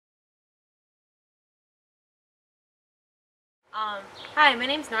Hi, my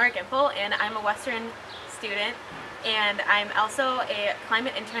name's Nora Gimpel, and I'm a Western student, and I'm also a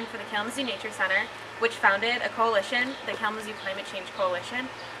climate intern for the Kalamazoo Nature Center, which founded a coalition, the Kalamazoo Climate Change Coalition.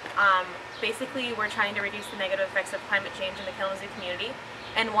 Basically, we're trying to reduce the negative effects of climate change in the Kalamazoo community,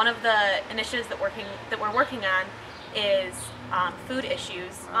 and one of the initiatives that we're working on is food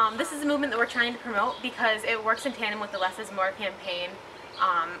issues. This is a movement that we're trying to promote because it works in tandem with the Less is More campaign,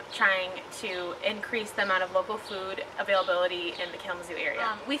 trying to increase the amount of local food availability in the Kalamazoo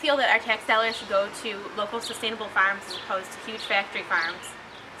area. We feel that our tax dollars should go to local sustainable farms as opposed to huge factory farms.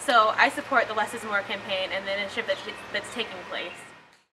 So I support the Less is More campaign and the initiative that's taking place.